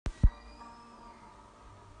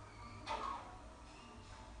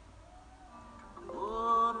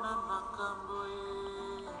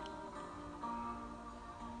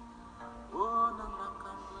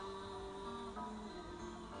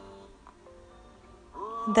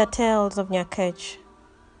The Tales of Nyakech.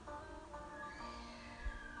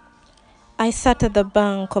 I sat at the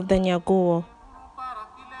bank of the Nyaguo,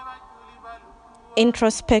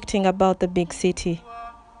 introspecting about the big city.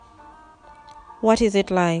 What is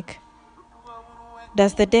it like?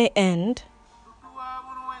 Does the day end?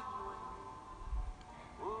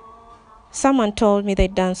 Someone told me they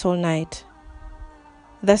dance all night.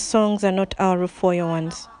 The songs are not our Rufoyo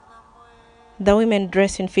ones. The women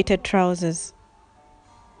dress in fitted trousers.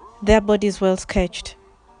 Their bodies well sketched,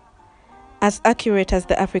 as accurate as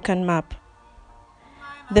the African map.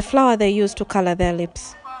 The flower they use to color their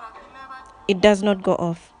lips, it does not go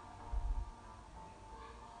off.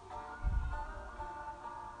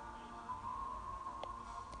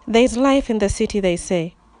 There is life in the city, they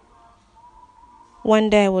say.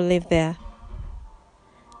 One day I will live there.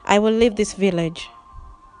 I will leave this village.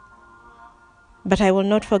 But I will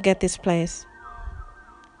not forget this place.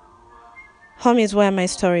 Home is where my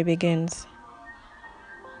story begins.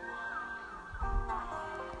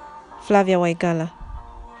 Flavia Waigala.